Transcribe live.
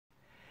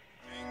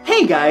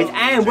Hey guys,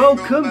 and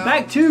welcome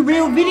back to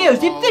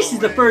RealVideos. If this is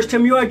the first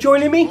time you are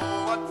joining me,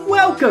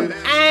 welcome,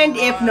 and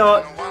if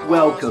not,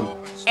 welcome.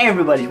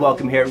 Everybody's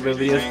welcome here at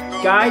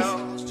RealVideos. Guys,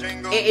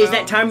 it is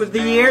that time of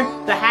the year,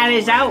 the hat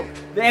is out,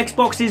 the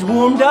Xbox is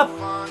warmed up,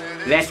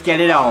 let's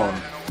get it on.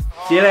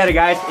 See you later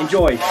guys,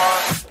 enjoy.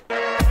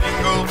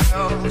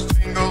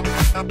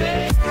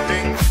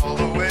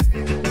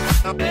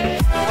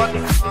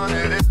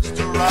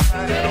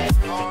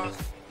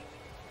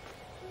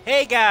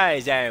 Hey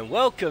guys, and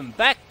welcome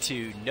back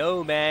to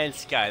No Man's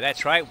Sky.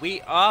 That's right,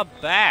 we are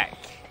back.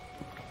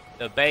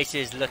 The base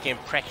is looking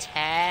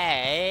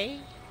pretty.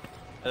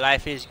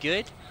 Life is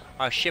good.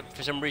 Our ship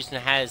for some reason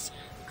has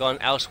gone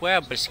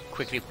elsewhere, but let's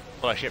quickly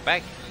pull our ship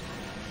back.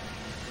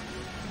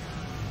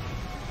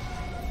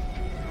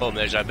 Boom,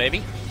 there's our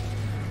baby.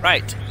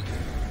 Right.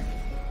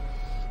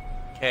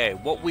 Okay,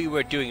 what we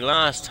were doing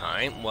last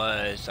time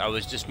was I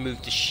was just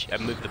moved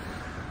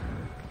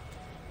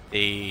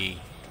the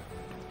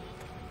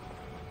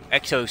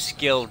exo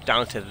skill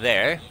down to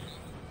there.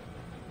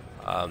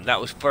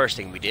 That was first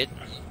thing we did.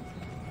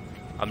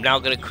 I'm now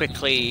going to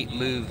quickly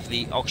move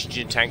the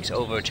oxygen tanks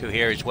over to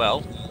here as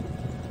well.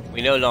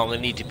 We no longer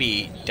need to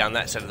be down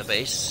that side of the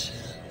base.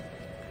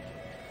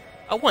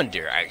 I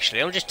wonder,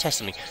 actually, I'm just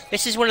testing something.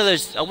 This is one of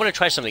those. I want to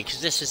try something because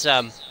this is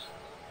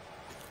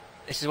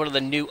one of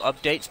the new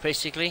updates,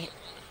 basically.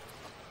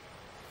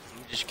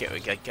 Just get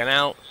a gun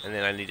out, and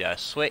then I need a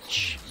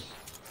switch.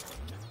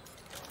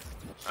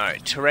 All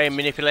right, terrain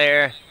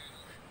manipulator.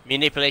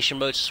 Manipulation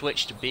mode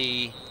switch to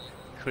be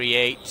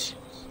create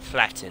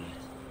flatten.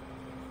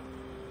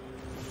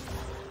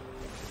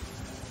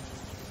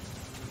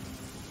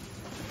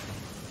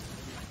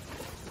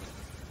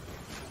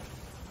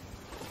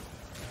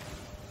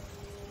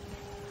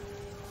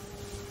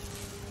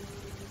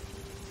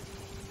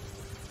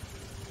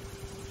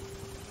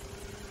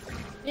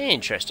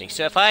 Interesting.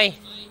 So if I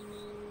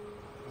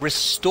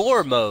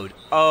restore mode,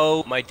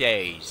 oh my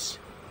days.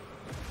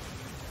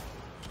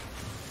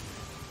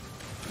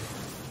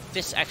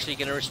 This actually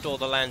going to restore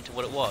the land to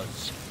what it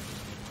was?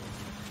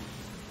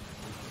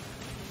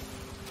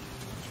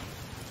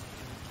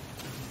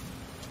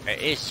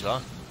 It is,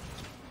 huh?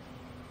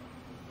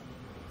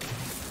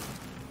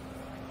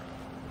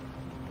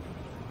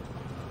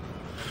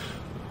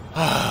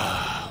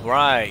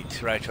 Right.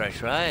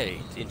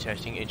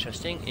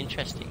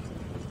 Interesting.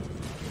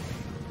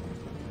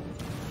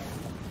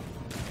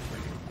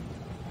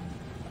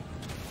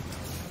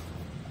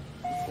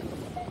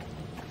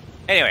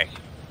 Anyway.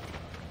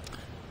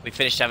 We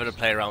finished having to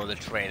play around with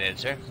the terrain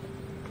editor.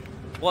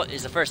 What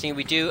is the first thing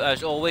we do?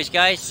 As always,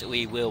 guys,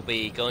 we will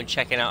be going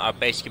checking out our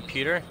base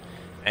computer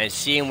and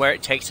seeing where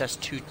it takes us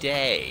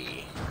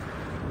today.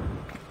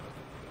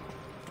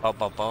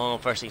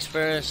 First things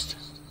first.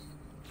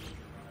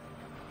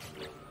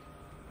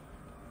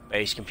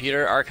 Base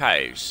computer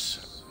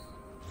archives.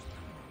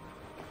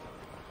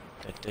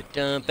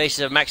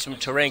 Bases of maximum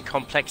terrain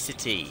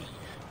complexity.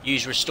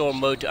 Use restore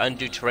mode to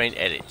undo terrain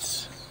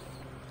edits.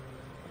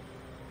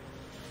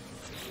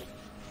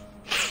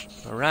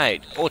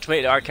 Alright,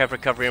 automated archive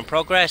recovery in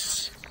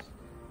progress.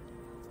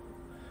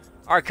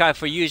 Archive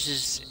for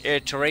users,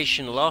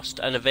 iteration lost,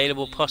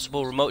 unavailable,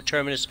 possible, remote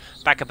terminus,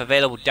 backup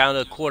available,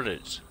 download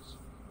coordinates.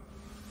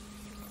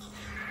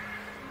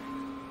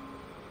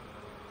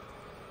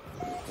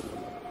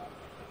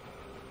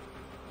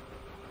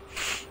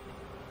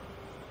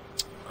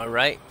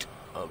 Alright.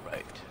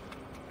 Okay.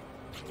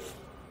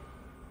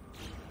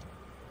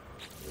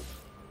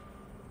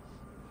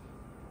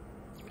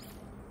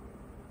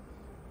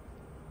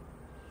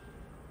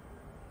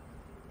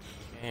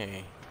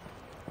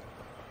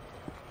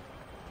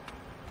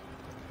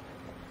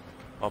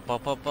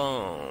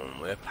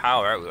 We have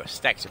power. We've got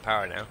stacks of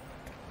power now.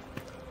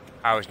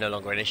 Power is no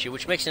longer an issue,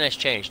 which makes a nice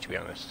change, to be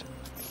honest.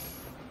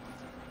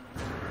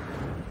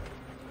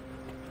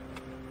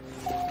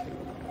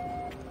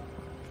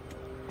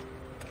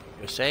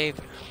 Go save.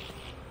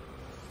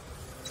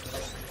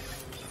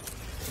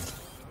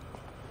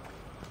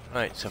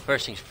 Right, so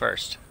first things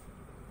first.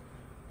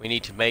 We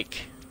need to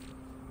make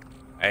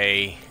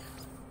a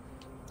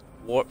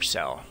warp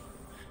cell.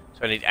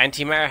 So I need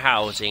antimatter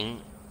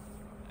housing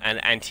and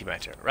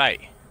antimatter.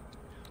 Right.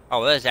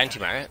 Oh, well, there's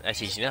antimatter.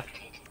 That's easy enough.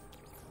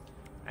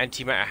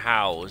 Antimatter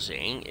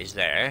housing is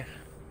there.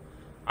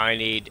 I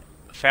need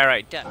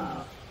ferrite dust.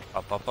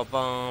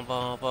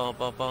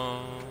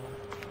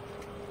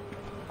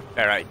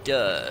 Ferrite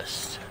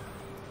dust.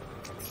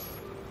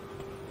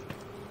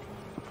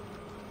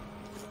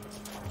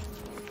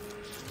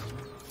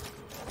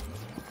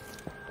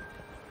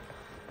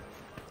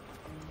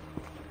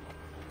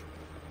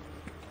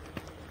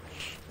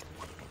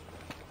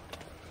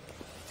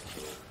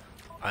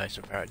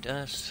 Some ferrite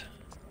dust.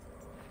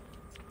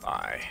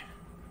 Bye.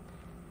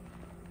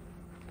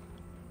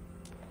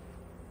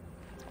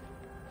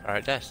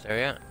 Ferrite dust, there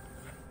we are.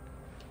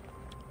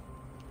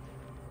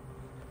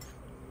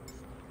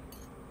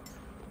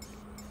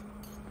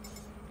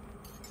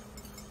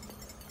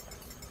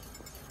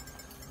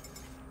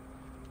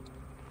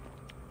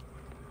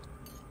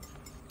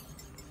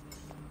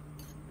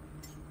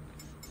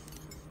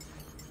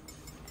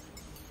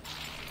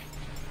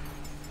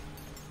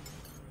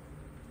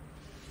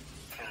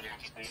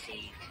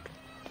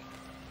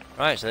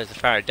 Right, so there's the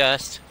fire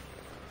dust.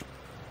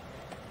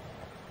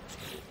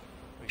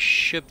 We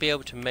should be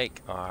able to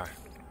make our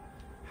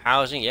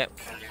housing, yep.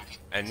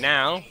 And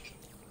now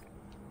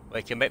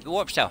we can make the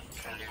warp cell.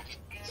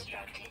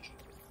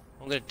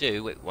 I'm gonna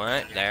do with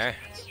one there,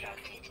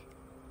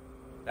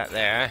 that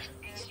there,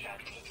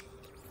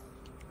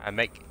 and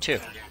make 2.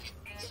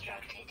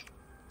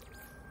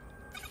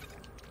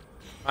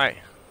 Right.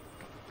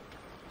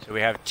 So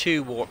we have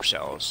 2 warp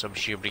cells, so we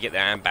should be able to get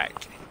there and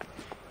back.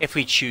 If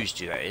we choose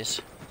to, that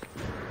is.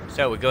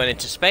 So we're going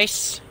into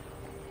space.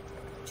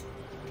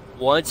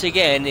 Once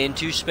again,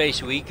 into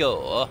space we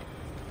go.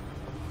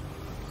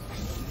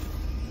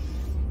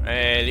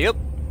 And yep.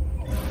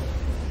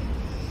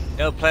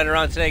 No playing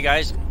around today,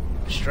 guys.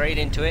 Straight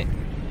into it.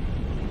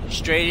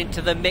 Straight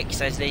into the mix,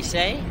 as they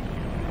say.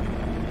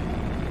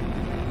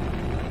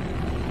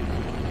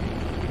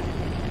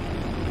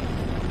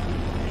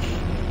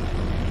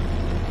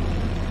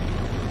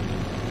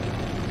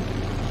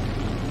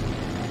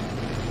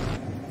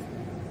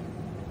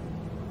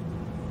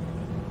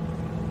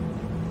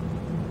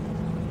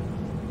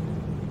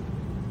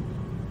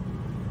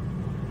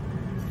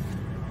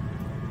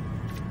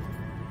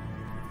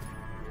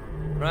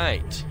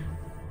 Right.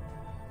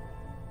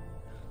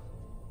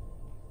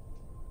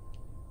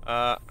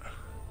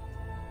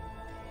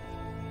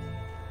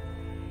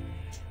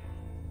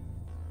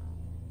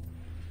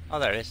 Oh,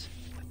 there it is.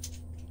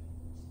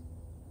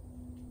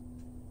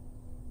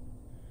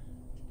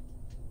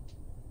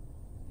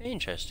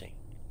 Interesting.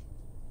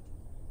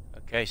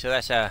 Okay, so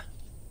that's a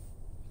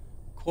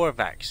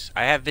Corvax.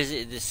 I have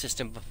visited this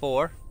system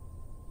before,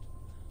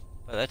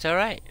 but that's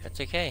alright.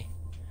 That's okay.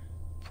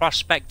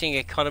 Prospecting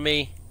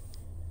economy.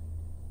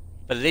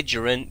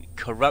 Belligerent,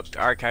 corrupt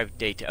archive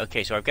data.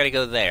 Okay, so I've got to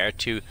go there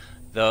to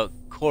the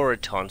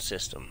Coraton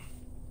system.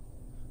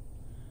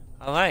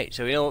 Alright,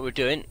 so we know what we're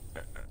doing.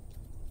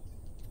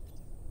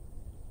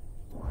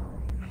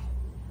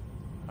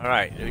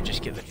 Alright, let me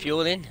just get the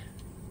fuel in.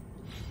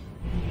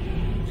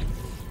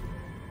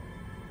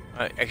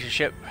 Alright, extra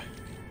ship.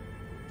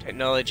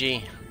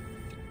 Technology.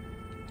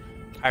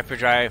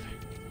 Hyperdrive.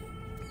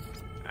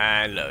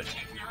 And load.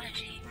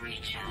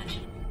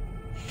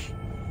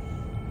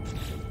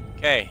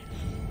 Okay.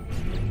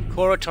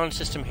 Coraton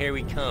system, here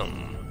we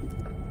come.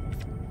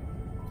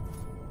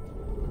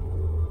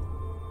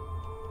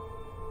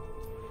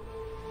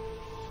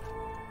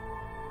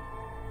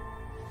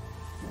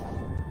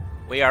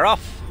 We are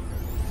off.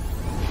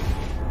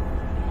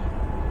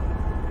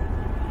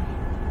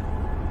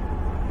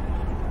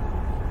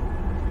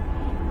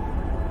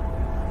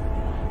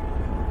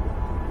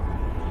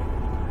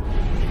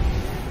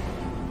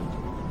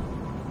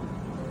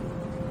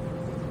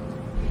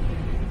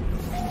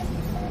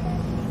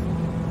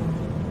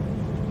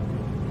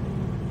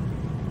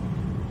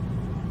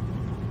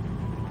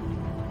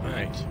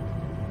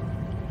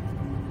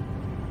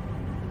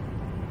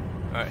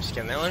 Alright,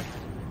 scan that one.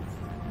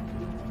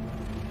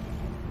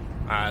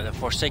 The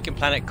Forsaken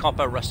Planet,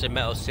 copper, rusted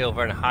metal,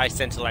 silver, and high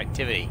sentinel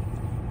activity.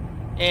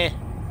 It's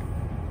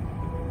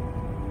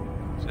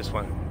this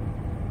one.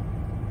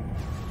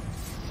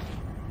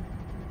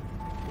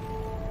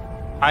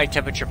 High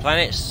temperature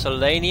planet,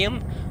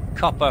 selenium,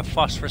 copper,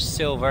 phosphorus,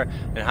 silver,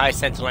 and high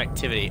sentinel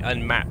activity,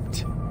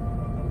 unmapped.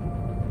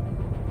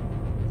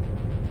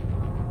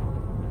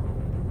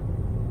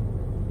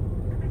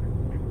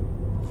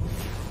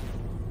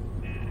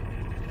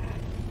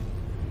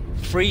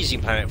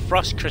 Freezing planet,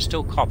 frost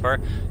crystal,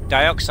 copper,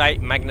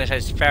 dioxide,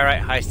 magnetized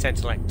ferrite, high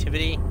sentinel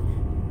activity.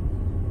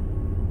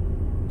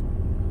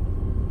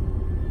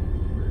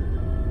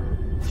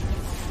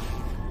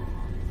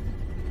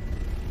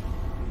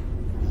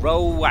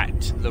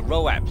 Rowat, the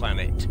Rowat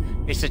planet.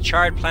 It's a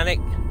charred planet.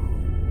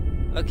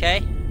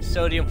 Okay,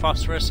 sodium,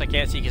 phosphorus, I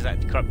can't see because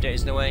that corrupt data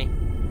is in the way.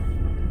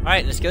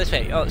 Alright, let's go this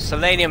way. Oh,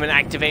 selenium and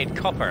activated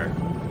copper.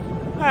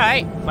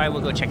 Alright, fine,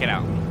 we'll go check it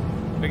out.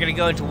 We're gonna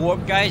go into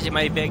warp, guys. It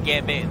might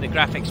get a bit. The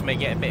graphics may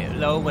get a bit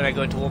low when I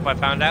go into warp. I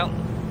found out,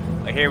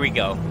 but here we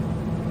go.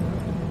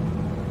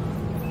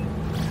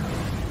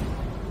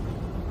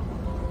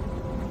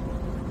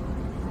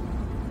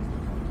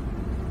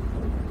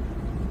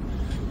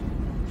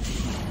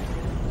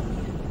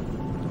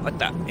 What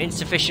the?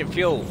 Insufficient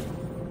fuel.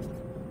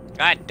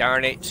 God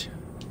darn it!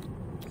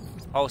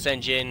 Pulse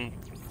engine,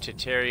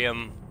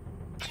 deuterium.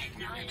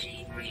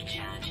 Technology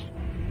recharge.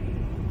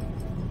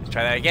 Let's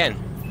try that again.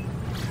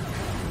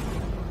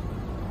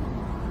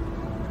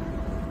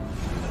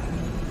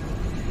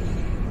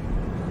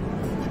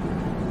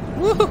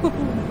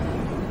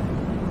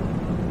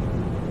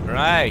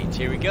 Right,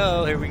 here we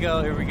go, here we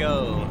go, here we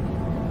go.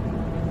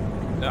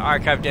 The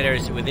archive data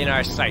is within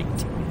our sight.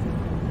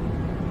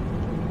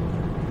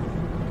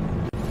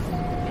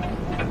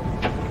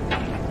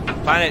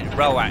 Planet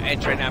Rowat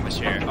entering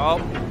atmosphere. Oh,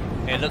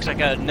 it looks like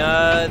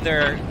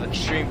another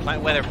extreme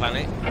weather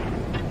planet.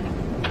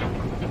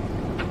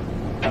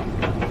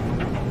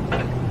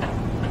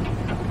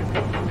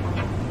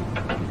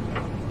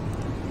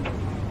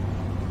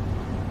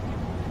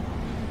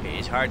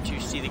 Hard to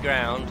see the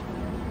ground.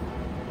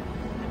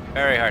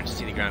 Very hard to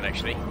see the ground,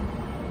 actually.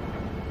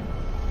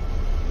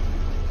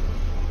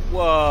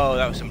 Whoa,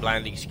 that was some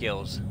blinding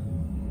skills.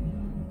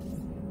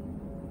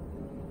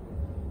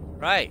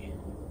 Right.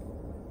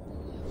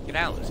 Get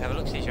out, let's have a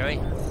look-see, shall we?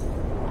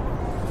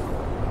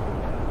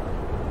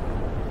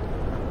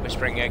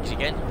 Whispering eggs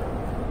again.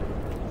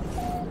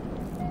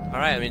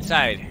 Alright, I'm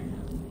inside.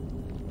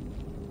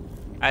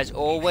 As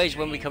always,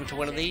 when we come to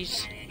one of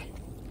these,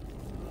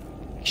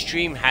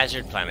 extreme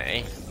hazard planet,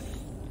 eh?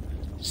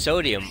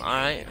 Sodium,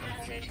 alright.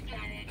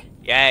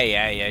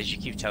 Yeah, as you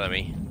keep telling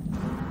me.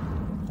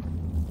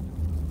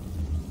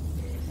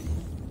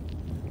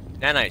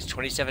 Nanites,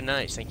 27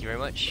 nights, thank you very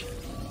much.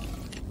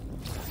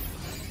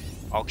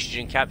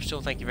 Oxygen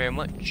capsule, thank you very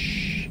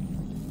much.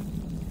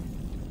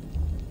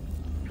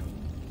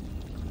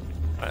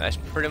 Alright, that's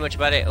pretty much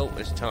about it. Oh,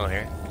 there's a tunnel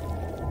here.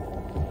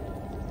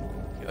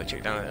 Go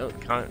check down. Oh,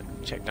 can't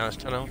check down this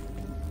tunnel.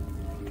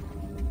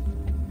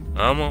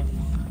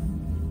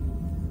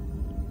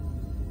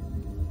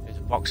 There's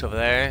a box over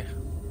there.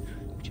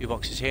 2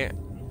 boxes here.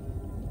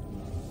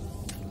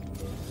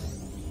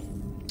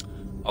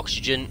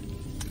 Oxygen.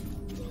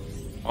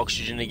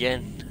 Oxygen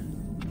again.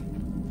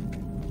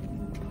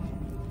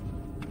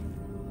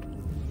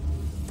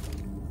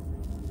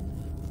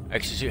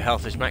 Exosuit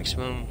health is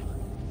maximum.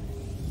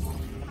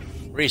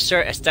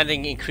 Reassert a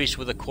standing increase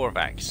with a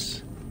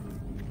Corvax.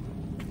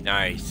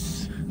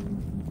 Nice.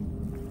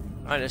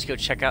 Alright, let's go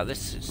check out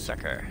this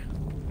sucker.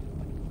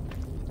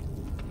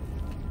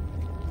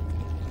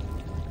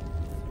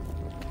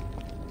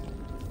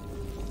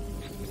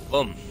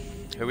 Boom.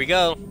 Here we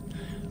go.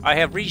 I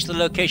have reached the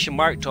location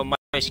marked on my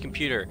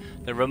computer.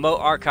 The remote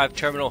archive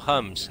terminal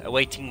hums,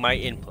 awaiting my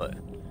input.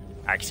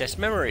 Access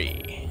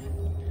memory.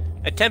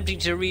 Attempting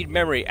to read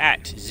memory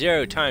at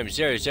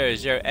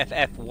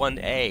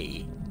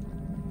 0x000FF1A.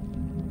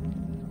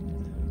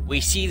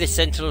 We see the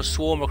Sentinels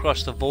swarm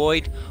across the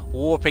void,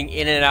 warping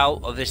in and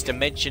out of this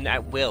dimension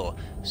at will.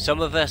 Some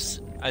of us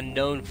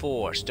unknown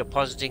force,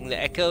 depositing the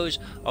echoes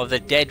of the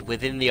dead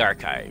within the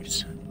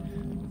archives.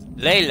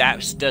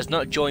 Laylapse does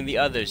not join the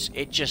others,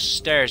 it just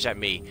stares at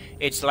me,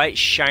 its light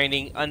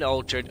shining,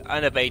 unaltered,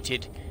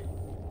 unabated.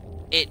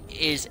 It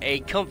is a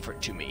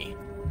comfort to me.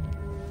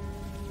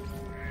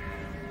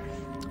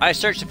 I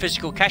searched the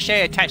physical cache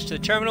attached to the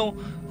terminal.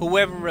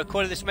 Whoever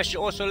recorded this message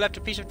also left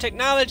a piece of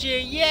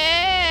technology.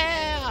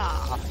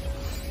 Yeah!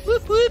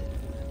 Whoop whoop!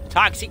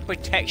 Toxic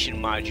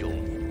protection module.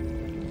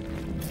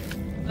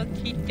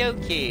 Okie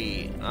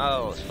dokie.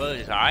 Oh, I suppose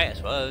it's alright, I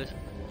suppose.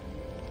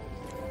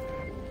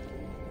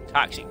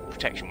 Toxic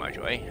protection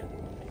module, eh?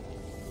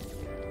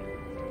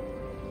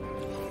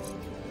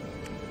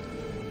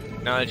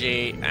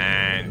 Technology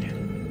and...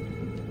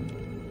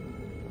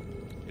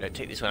 Did I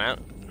take this one out?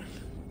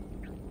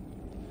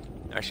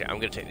 Actually, I'm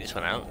gonna take this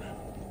one out.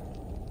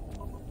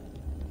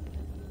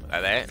 Put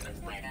that there.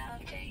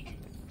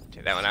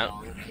 Take that one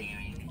out. Put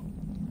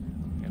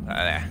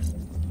that there.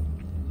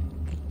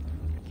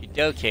 Okie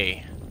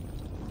dokie.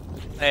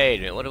 Wait a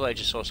minute, what if I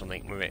just saw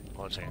something? Wait,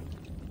 1 second.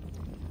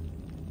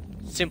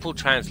 Simple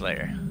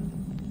translator.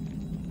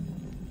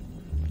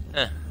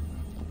 Huh.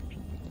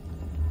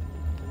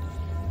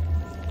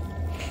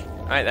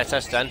 Alright, that's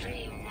us done.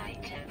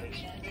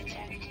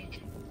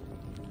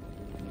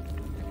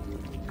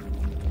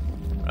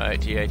 Right,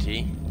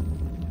 TIT.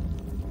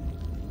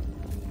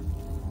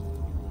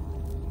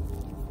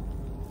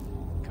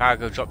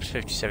 Cargo drops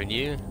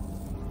 57U.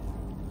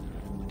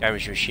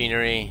 Damaged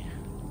machinery.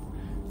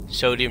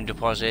 Sodium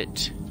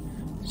deposit.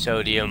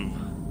 Sodium.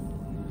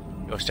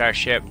 Your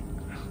starship.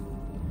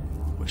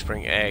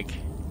 Whispering egg.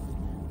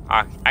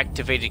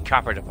 Activated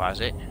copper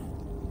deposit.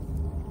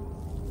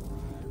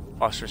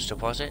 Phosphorus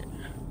deposit.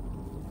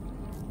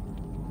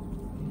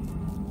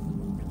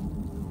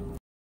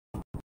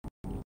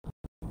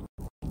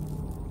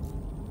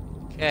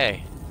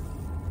 Okay.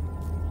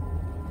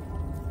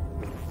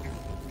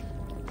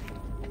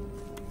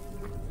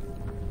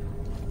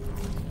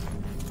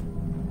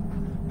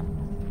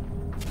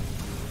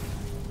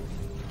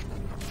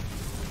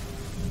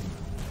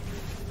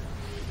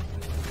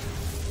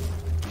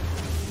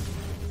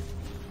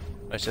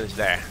 What's this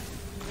there?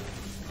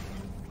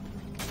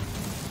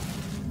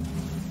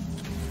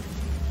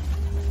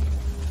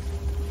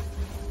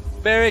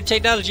 Buried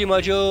technology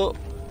module.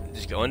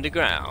 Just go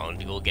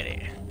underground. Go get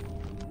it.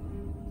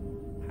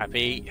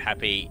 Happy,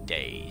 happy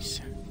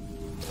days.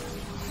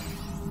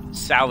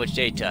 Salvage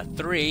data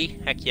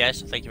 3. Heck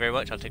yes. Thank you very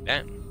much. I'll take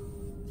that.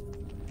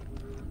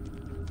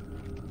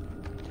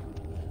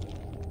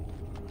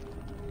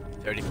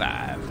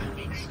 $35.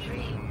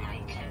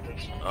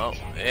 Oh,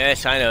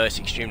 yes, I know it's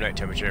extreme night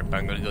temperature, but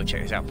I'm gonna go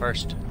check this out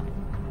first.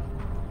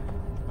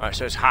 Alright,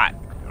 so it's hot,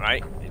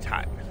 right? It's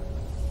hot.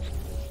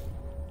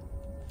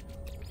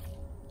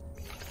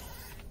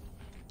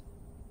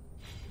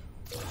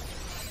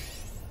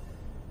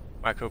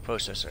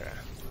 Microprocessor.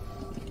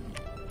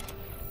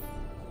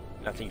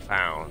 Nothing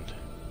found.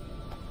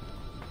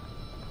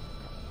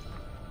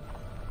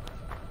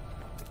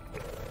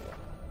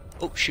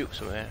 Oh shoot,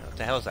 something there. What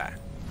the hell is that?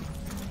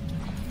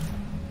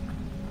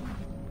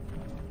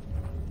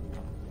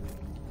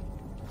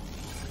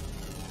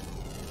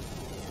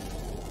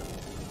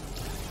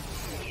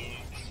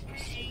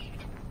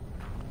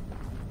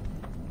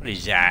 What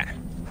is that?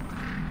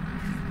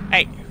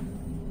 Hey!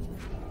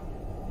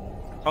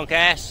 Punk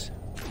ass!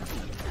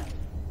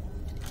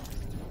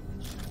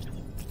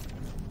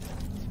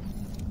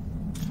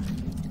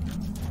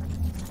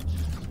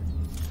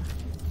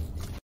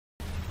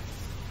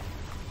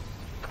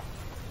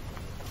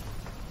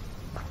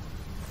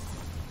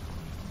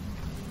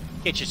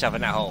 Get yourself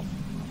in that hole.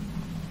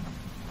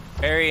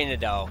 Bury in the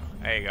dough.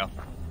 There you go.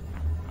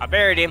 I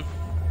buried him.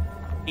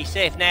 He's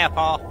safe now,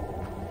 Paul.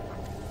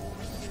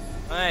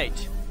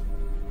 Right.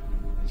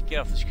 Let's get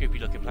off this creepy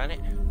looking planet.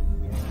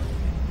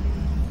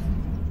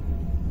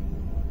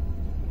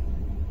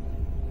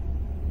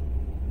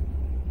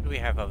 What do we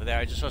have over there?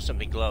 I just saw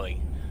something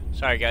glowing.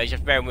 Sorry guys, you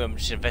have to bear with me, I'm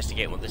just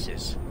investigating what this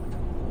is.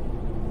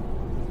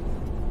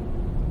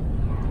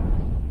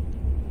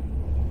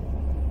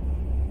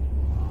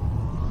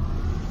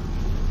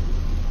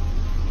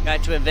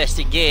 Got to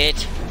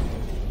investigate.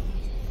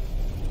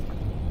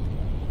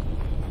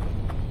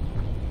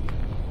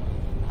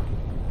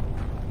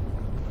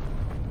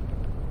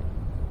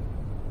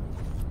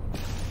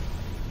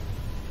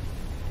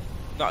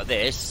 Not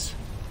this.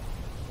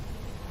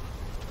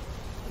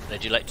 I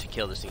do like to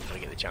kill this thing if I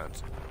get the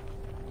chance.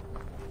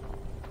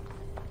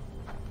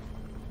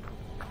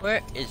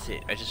 Where is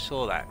it? I just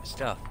saw that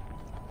stuff.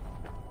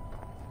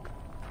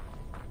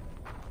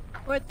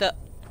 What the?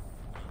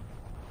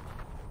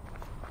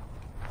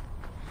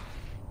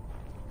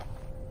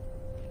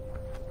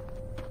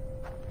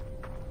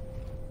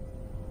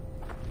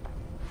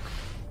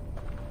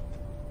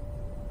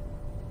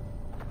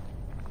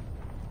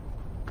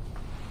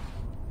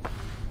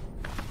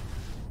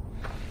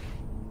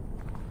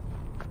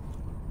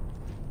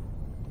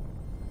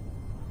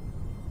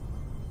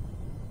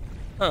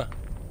 Huh.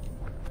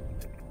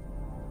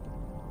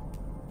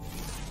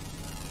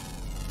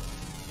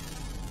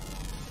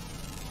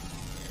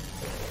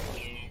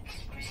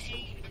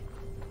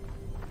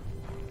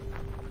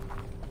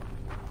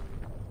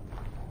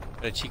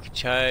 But you could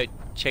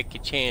check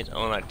your chance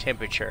on our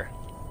temperature.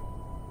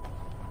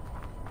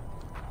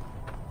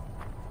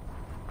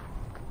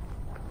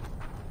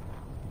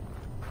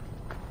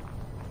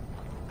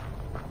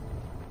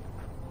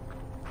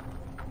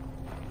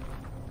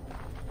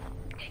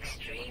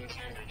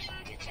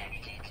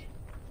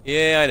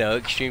 Yeah, I know,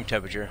 extreme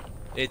temperature.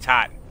 It's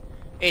hot.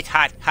 It's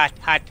hot, hot,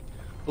 hot.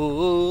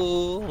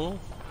 Ooh.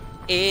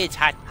 It's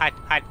hot, hot,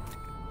 hot.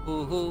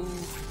 Ooh.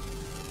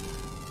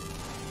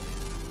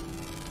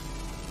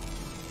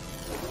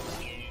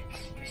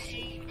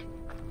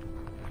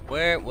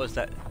 Where was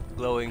that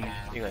glowing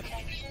thing?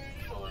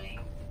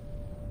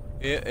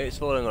 Yeah, it's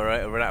falling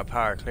alright. We're out of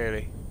power,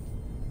 clearly.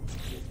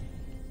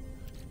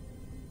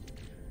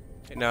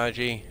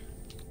 Technology.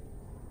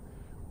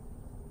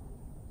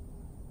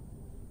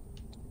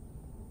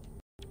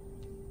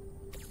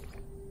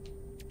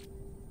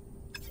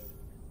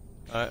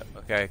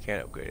 Okay, I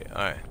can't upgrade it.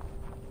 Alright.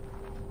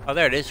 Oh,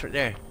 there it is, right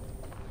there.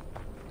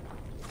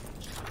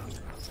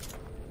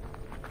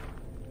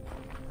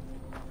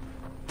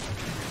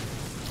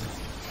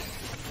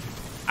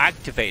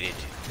 Activated.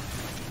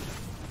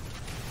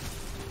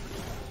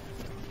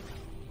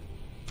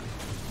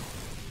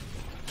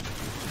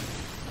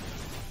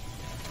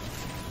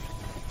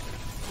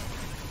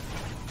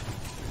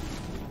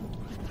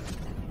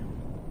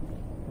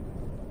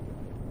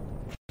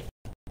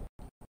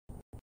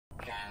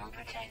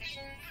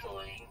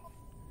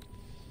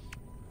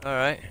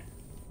 Alright.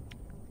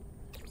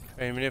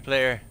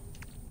 Manipulator.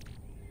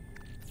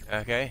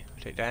 Okay,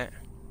 take that.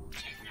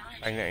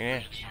 Bang that in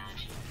there.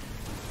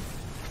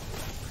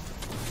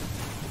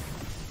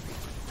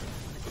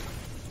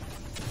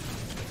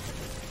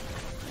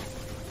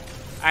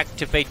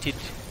 Activated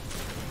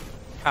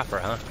copper,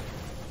 huh?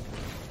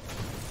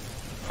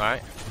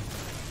 Alright.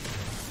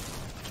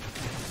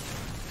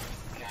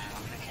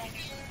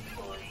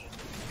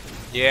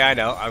 Yeah, I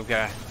know. I'm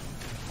gonna.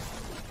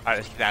 Alright,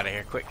 let's get out of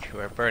here quick.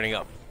 We're burning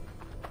up.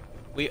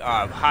 We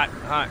are hot,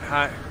 hot,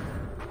 hot.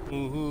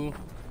 Woohoo.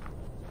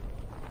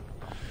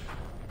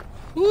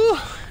 Woo!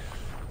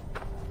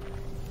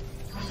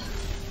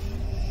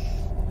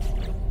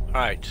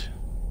 Alright.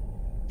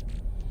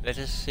 Let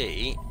us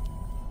see.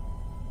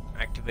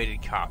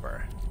 Activated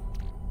copper.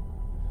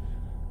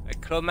 A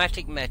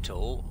chromatic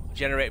metal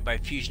generated by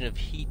fusion of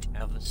heat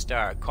of a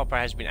star. Copper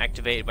has been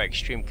activated by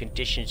extreme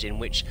conditions in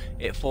which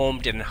it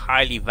formed and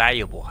highly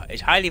valuable.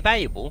 It's highly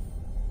valuable.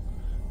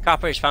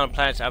 Copper is found on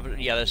planets other than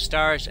yellow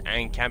stars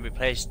and can be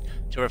placed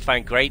to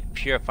refine great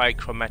purified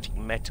chromatic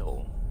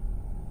metal.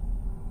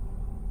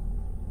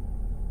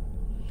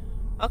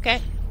 Okay.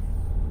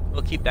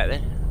 We'll keep that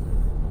then.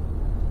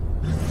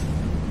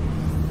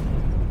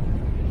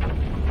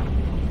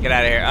 Get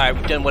out of here. Alright,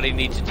 we've done what he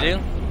needs to do.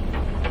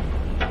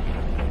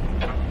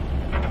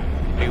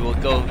 We will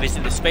go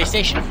visit the space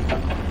station.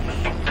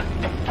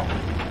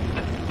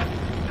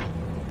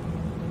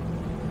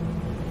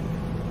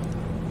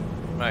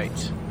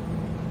 Right.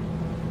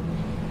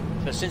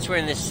 So since we're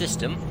in this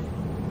system,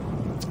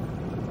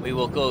 we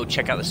will go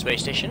check out the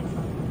space station.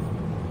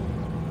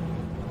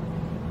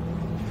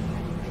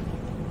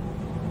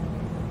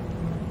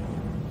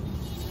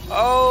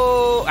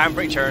 Oh,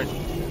 handbrake turn.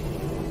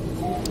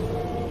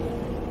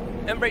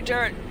 Handbrake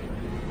turn.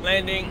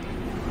 Landing.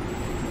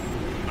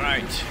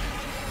 Alright.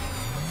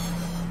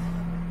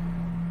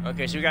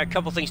 Okay, so we got a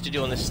couple things to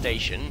do on this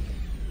station.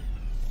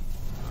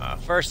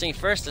 First thing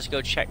first, let's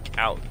go check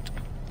out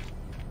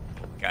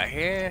what we got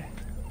here.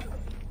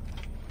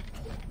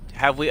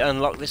 Have we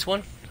unlocked this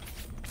one?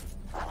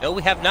 No,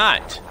 we have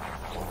not.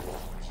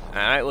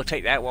 Alright, we'll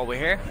take that while we're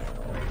here.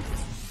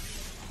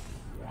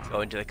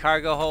 Go into the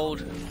cargo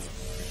hold.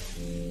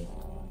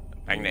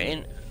 Bang that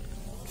in.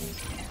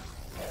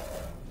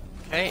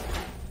 Okay.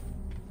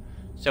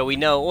 So we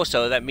know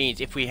also that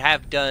means if we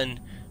haven't done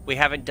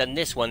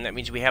this one, that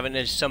means we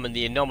haven't summoned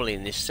the anomaly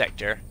in this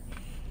sector.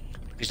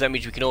 Because that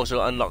means we can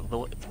also unlock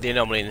the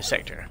anomaly in the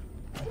sector.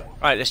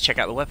 Alright, let's check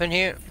out the weapon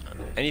here.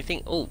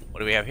 Anything? Oh, what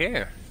do we have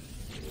here?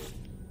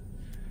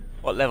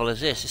 What level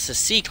is this? It's a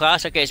C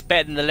class. Okay, it's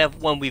better than the level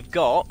one we've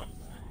got.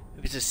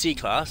 If it's a C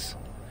class.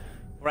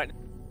 Right.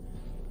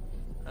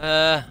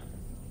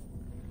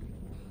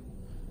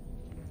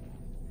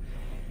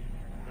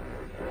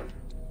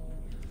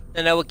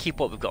 No, we'll keep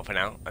what we've got for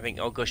now. I think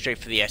I'll go straight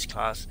for the S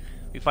class.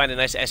 We find a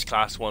nice S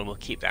class one, we'll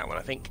keep that one,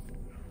 I think.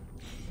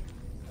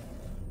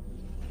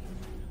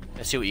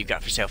 Let's see what you've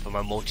got for sale for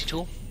my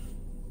multi-tool.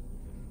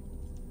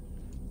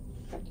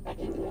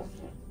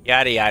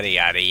 Yada yada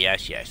yada,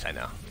 yes, yes, I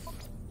know.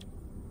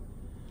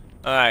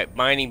 Alright,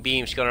 mining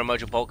beam, scanner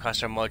module, bolt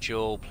caster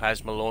module,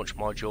 plasma launch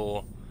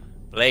module,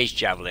 blaze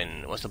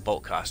javelin. What's the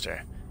bolt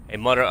caster? A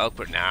moderate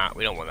output. Nah,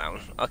 we don't want that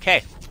one.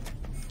 Okay.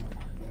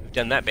 We've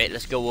done that bit,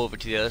 let's go over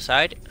to the other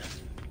side.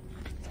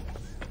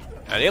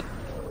 Alley up.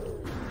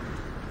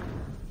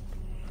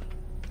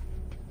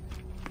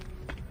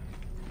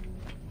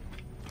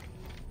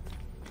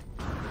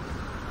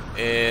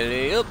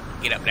 Alley up.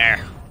 Get up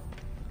there.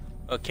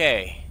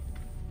 Okay.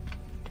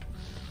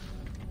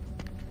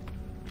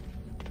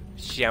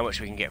 See how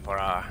much we can get for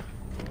our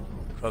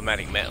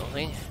chromatic metal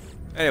thing.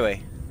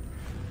 Anyway,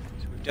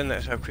 so we've done that.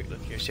 Let's have a quick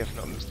look here, see if I've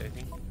not missed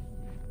anything.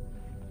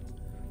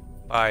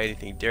 Buy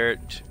anything?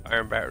 Dirt,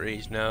 iron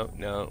batteries? No,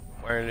 no.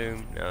 Wire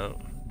loom? No.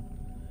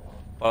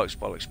 Bollocks,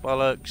 bollocks,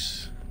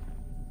 bollocks.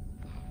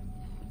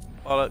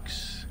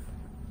 Bollocks.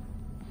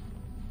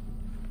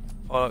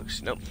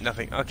 Bollocks. Nope,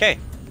 nothing. Okay.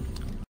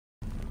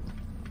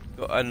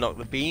 Go unlock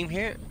the beam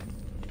here.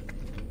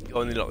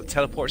 Go and unlock the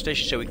teleport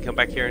station so we can come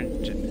back here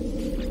and.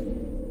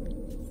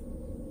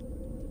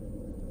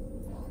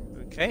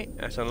 Okay,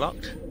 that's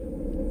unlocked.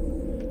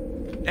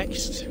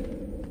 Next.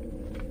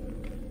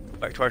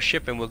 Back to our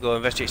ship and we'll go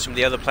investigate some of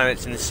the other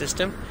planets in the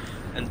system.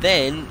 And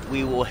then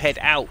we will head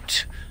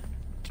out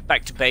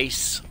back to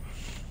base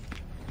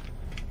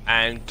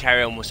and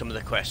carry on with some of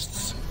the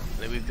quests.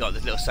 And then we've got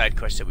the little side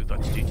quests that we've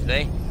got to do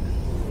today.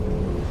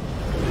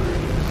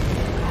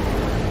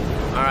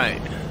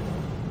 Alright.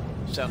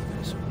 So,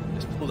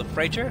 let's pull the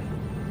freighter.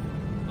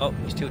 Oh,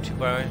 he's still too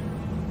far away.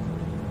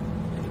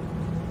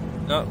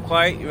 Not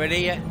quite. You ready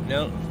yet?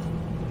 No.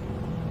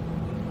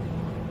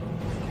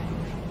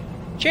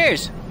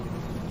 Cheers!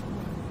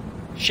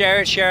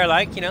 Share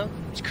alike, you know.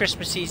 It's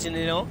Christmas season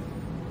and all.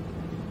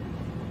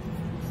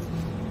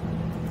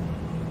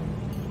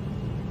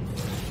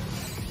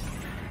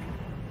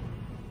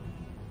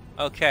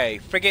 Okay,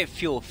 frigate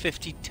fuel,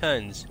 50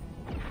 tons.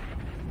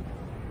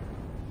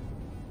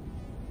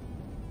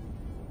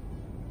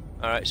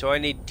 Alright, so I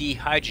need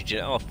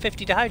dehydrogen. Oh,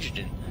 50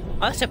 dihydrogen. Oh,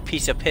 that's a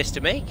piece of piss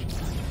to make.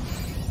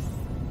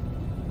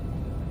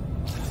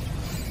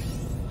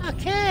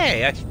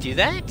 Okay, I can do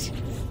that.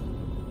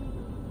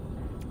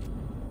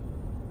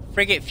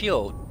 Frigate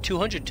fuel,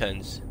 200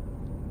 tons.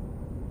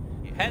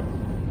 Head.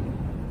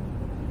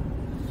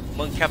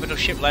 One capital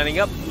ship lining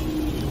up.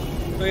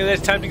 Okay,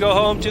 it's time to go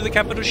home to the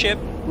capital ship.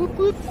 Whoop,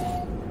 whoop.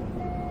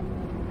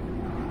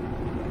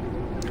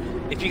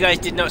 If you guys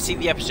did not see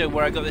the episode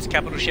where I got this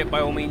capital ship, by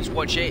all means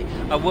watch it.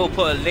 I will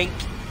put a link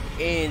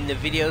in the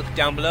video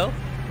down below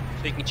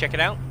so you can check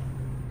it out.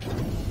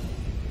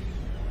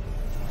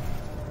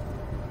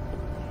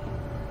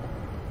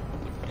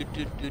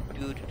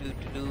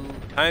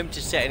 Time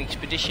to set an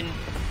expedition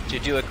to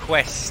do a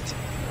quest.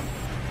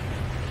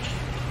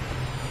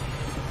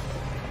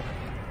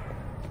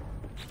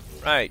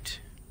 Right.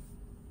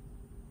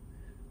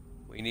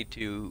 We need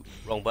to...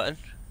 wrong button.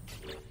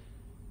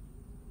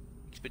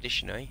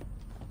 Expedition, eh?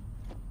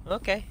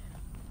 Okay.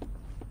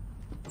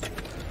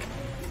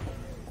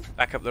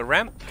 Back up the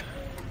ramp.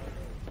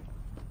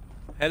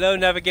 Hello,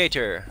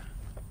 navigator.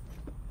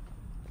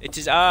 It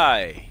is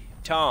I,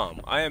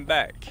 Tom. I am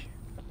back.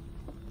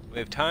 We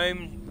have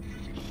time.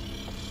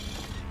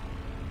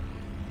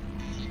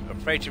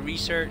 Freighter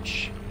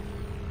research.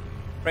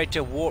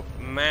 Freighter warp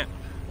map.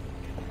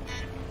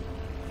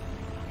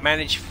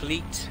 Manage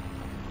fleet.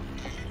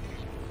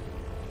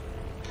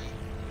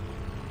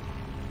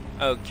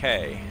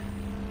 Okay.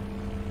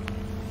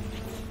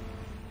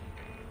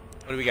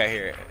 What do we got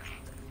here?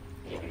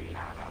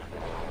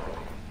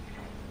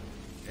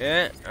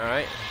 Yeah,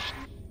 alright.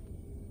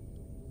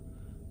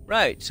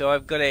 Right, so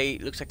I've got a,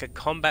 looks like a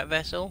combat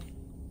vessel.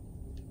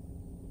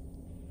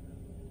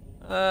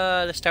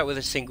 Let's start with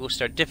a single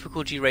star.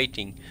 Difficulty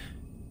rating.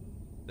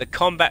 The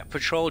combat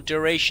patrol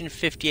duration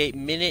 58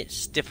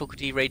 minutes.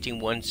 Difficulty rating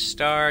 1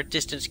 star.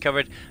 Distance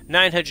covered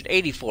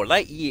 984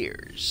 light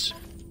years.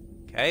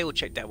 Okay, we'll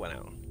check that one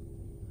out.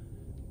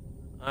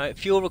 Alright,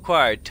 fuel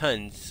required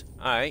tons.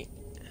 Alright.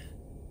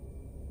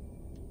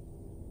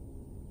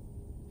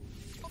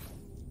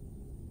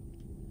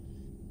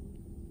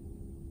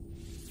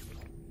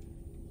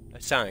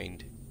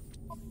 Assigned.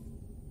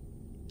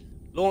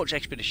 Launch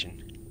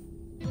expedition.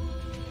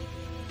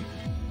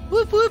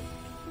 Whoop whoop!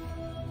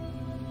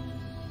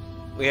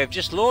 We have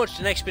just launched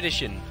an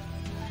expedition.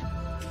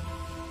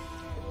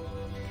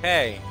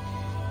 Okay.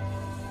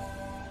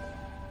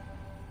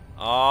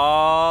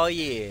 Oh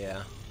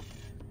yeah.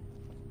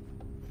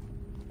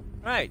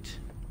 Right.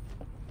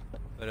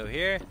 But over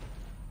here,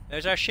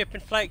 there's our ship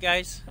in flight,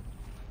 guys.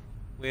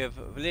 We have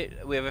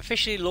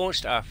officially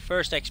launched our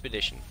first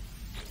expedition.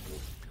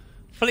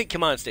 Fleet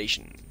Command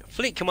Station.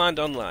 Fleet Command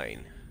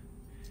Online.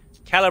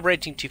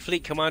 Calibrating to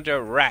Fleet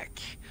Commander Rack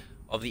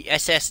of the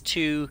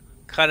SS2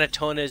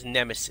 Kanatona's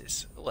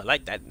Nemesis. Oh, I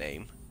like that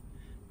name.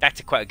 That's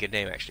quite a good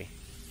name, actually.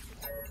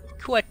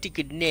 Quite a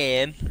good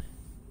name.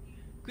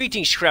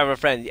 Greetings, traveler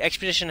friend. The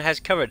expedition has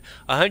covered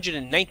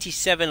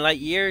 197 light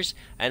years,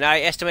 and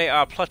I estimate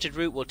our plotted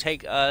route will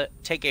take a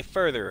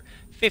further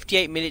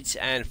 58 minutes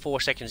and 4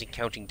 seconds in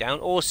counting down.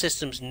 All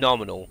systems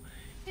nominal.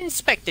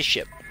 Inspect the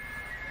ship.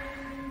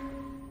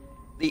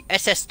 The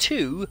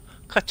SS2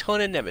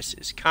 Katona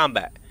Nemesis.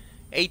 Combat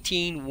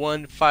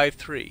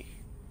 18153.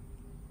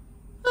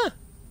 Huh.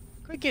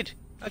 Quite good.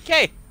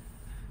 Okay.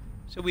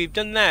 So we've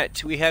done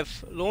that. We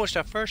have launched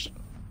our first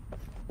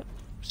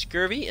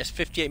scurvy. It's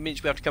 58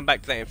 minutes. We have to come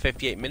back to that in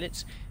 58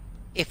 minutes.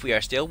 If we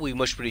are still, we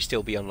must really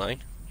still be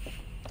online.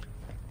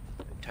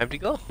 Time to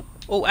go.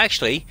 Oh,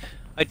 actually,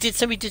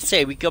 somebody did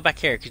say we go back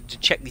here to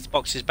check these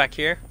boxes back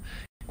here.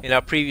 In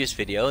our previous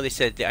video, they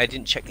said that I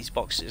didn't check these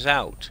boxes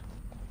out.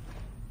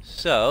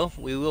 So,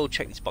 we will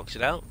check these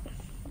boxes out.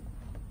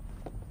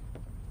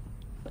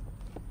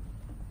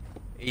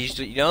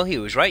 You know, he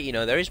was right. You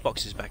know, there is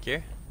boxes back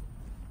here.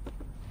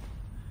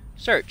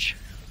 Search.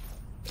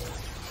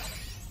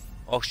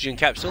 Oxygen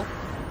capsule.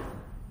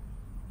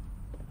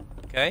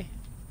 Okay.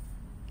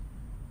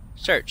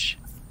 Search.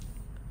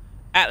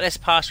 Atlas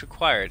pass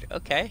required.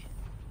 Okay.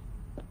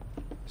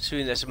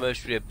 Assuming that's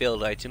mostly a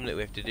build item that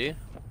we have to do.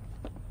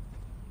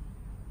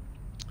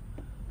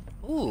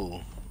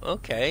 Ooh.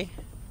 Okay.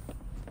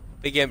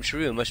 Big empty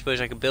room. I suppose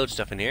I can build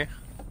stuff in here.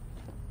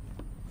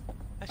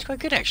 That's quite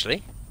good,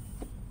 actually.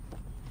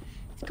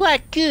 It's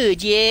quite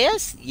good,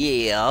 yes?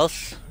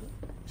 Yes.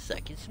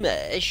 Suck and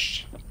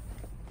smash.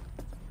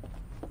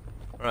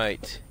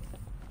 Right.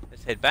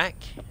 Let's head back.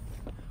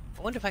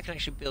 I wonder if I can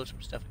actually build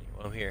some stuff in here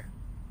while I'm here.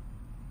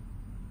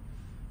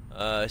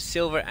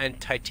 Silver and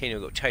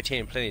titanium. We've got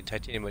titanium, plenty of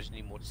titanium. I just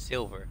need more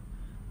silver.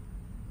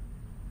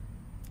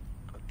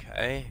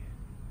 Okay.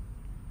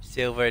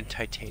 Silver and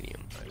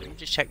titanium. Right, let me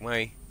just check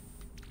my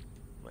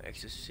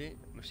exosuit.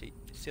 Let's see.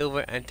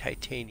 Silver and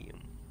titanium.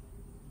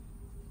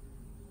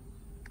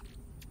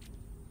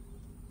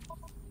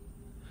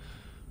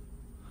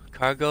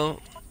 Cargo.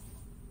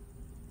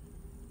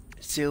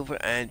 Silver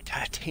and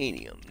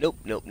titanium. Nope,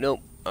 nope,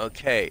 nope.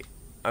 Okay.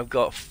 I've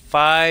got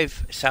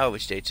 5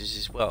 salvage status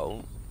as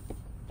well.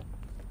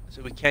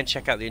 So we can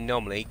check out the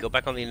anomaly. Go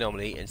back on the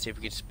anomaly and see if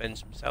we can spend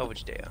some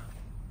salvage data.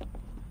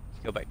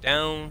 Let's go back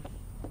down.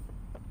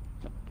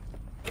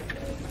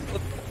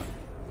 Whoop.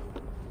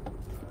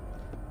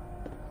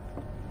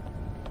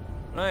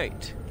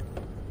 Right.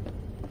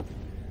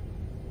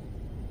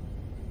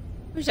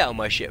 Who's that on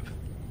my ship?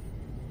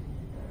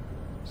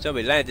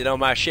 Somebody landed on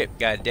my ship,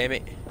 god damn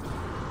it.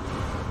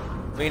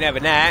 We ain't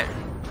having that.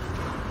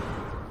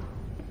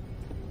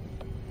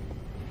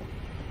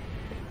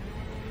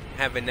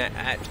 Having that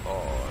at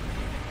all.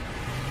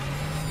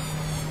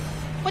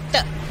 What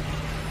the?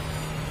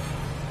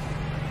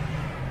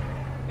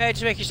 Hey,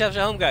 just make yourselves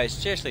at home, guys.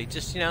 Seriously,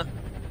 just, you know,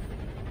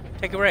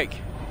 take a break.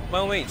 By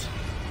all means.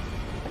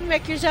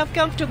 Make yourself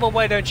comfortable,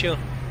 why don't you?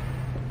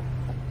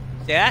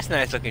 See, that's a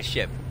nice looking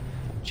ship.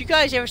 Did you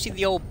guys ever see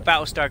the old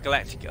Battlestar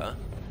Galactica?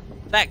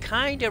 That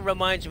kind of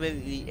reminds me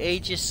of the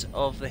Aegis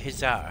of the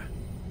Hizar.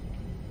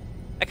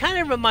 That kind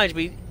of reminds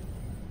me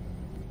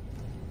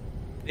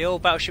the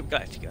old Battleship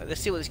Galactica. Let's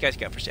see what this guy's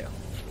got for sale.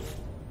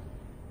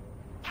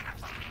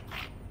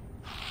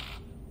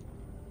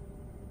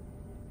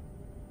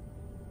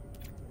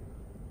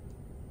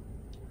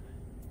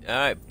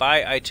 Alright,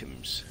 buy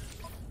items.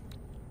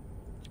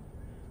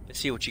 Let's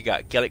see what you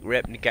got. Gallic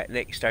Rep,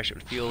 Nick,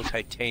 Starship Fuel,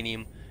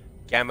 Titanium,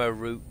 Gamma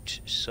Root,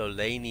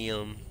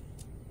 Solanium.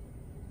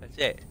 That's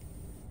it.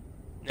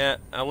 Nah,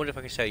 I wonder if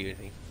I can sell you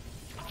anything.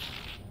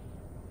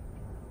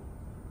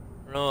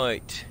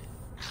 Right.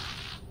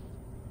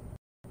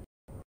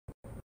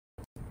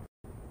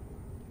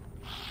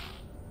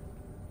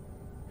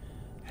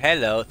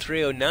 Hello,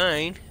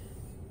 309.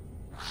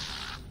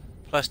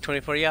 Plus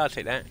 24, yeah, I'll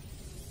take that.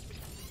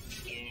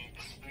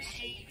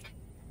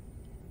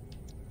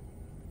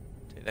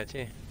 Take that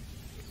too.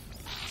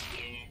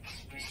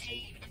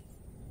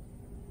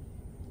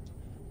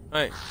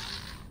 Right.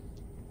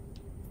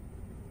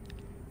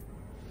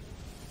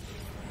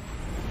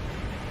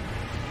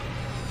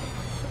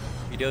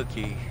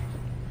 Okie.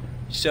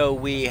 So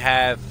we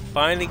have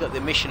finally got the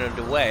mission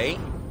underway.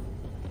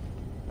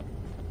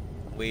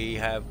 We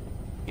have,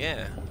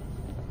 yeah.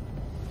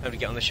 Time to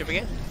get on the ship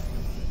again.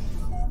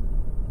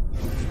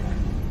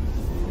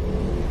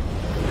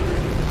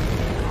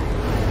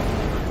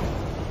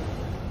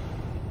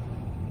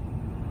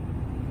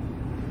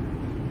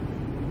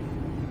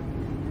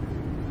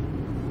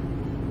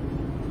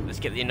 Let's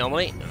get the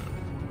anomaly.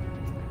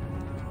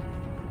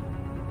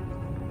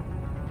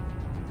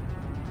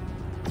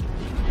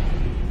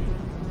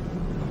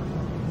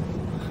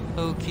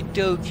 Okie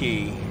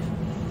dokie.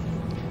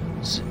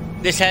 So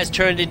this has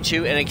turned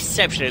into an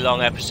exceptionally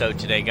long episode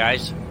today,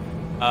 guys.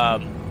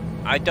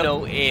 I don't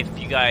know if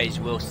you guys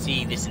will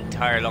see this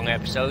entire long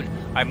episode.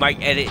 I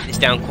might edit this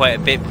down quite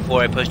a bit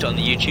before I post it on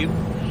the YouTube.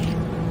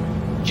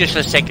 Just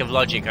for the sake of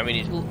logic. I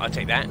mean, ooh, I'll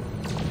take that.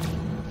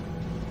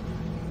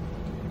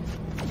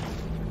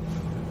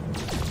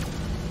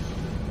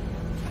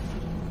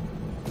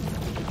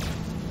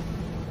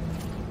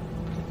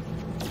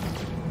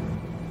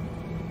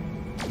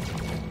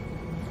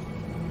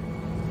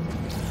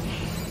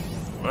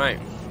 Right.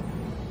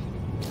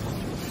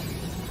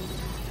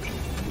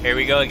 Here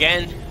we go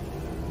again.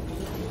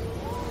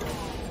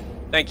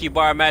 Thank you,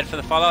 Barmad, for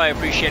the follow. I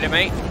appreciate it,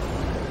 mate.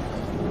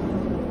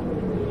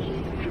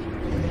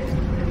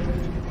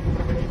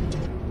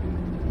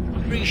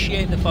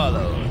 Appreciate the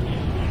follow.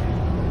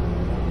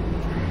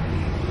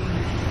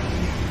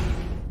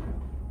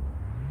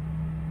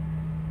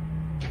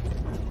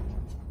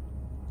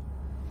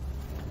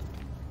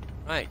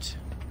 Right.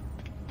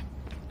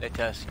 Let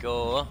us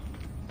go.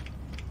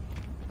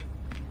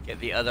 Get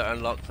the other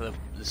unlocked for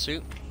the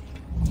suit.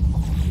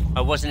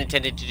 I wasn't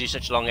intended to do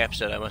such a long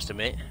episode, I must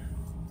admit.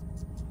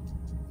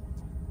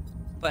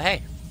 But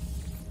hey,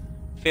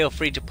 feel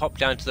free to pop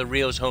down to the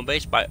Reals home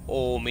base by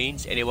all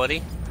means,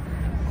 anybody.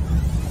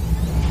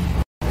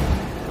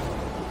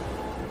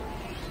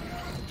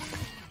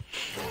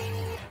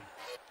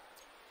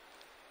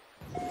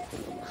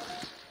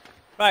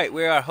 Right,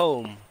 we are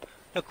home.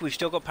 Look, we've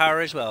still got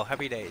power as well.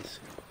 Happy days.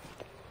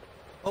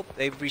 Oh,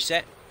 they've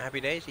reset. Happy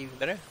days, even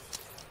better.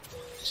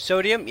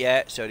 Sodium?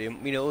 Yeah,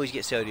 sodium. We always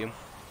get sodium.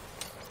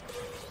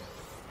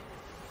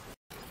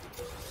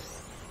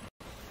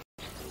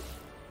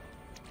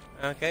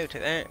 Okay, we'll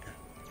take that.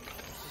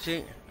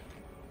 See?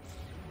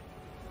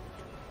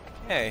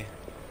 Okay.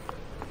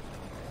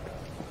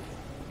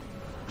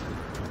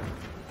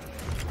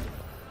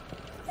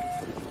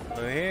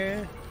 Over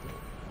here.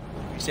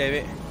 Save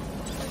it.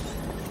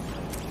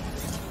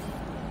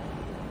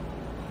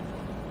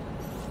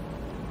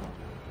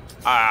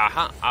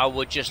 I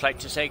would just like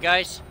to say,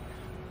 guys,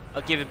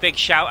 I'll give a big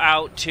shout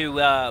out to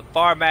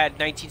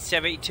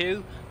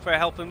Barmad1972 for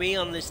helping me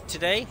on this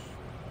today.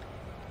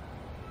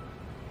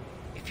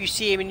 If you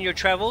see him in your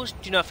travels,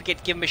 do not forget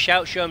to give him a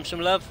shout, show him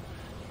some love.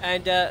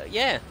 And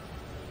yeah,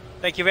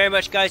 thank you very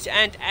much, guys.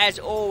 And as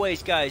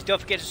always, guys, don't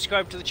forget to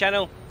subscribe to the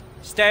channel.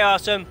 Stay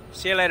awesome.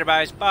 See you later,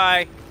 guys.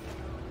 Bye.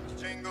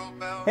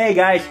 Hey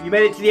guys, you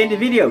made it to the end of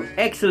the video.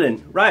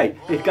 Excellent. Right,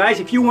 guys,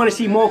 if you want to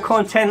see more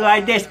content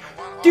like this,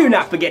 do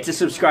not forget to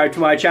subscribe to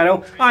my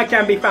channel. I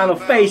can be found on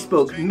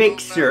Facebook,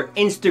 Mixer,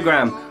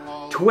 Instagram,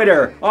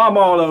 Twitter. I'm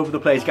all over the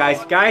place,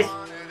 guys. Guys,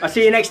 I'll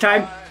see you next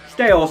time.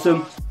 Stay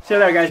awesome. See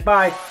you later, guys.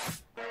 Bye.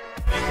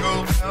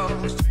 Jingle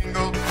bells,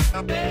 jingle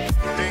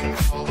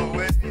bells, all the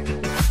way.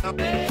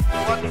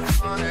 What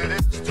fun it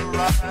is to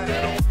ride on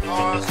a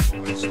horse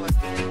open sleigh.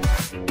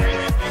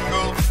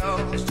 Jingle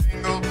bells,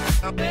 jingle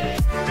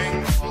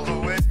bells, all the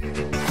way.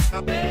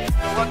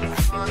 What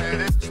fun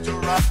it is to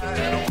ride on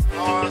a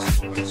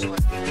horse open sleigh.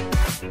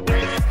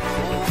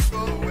 Oh, go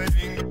away,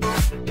 jingle,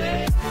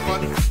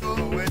 what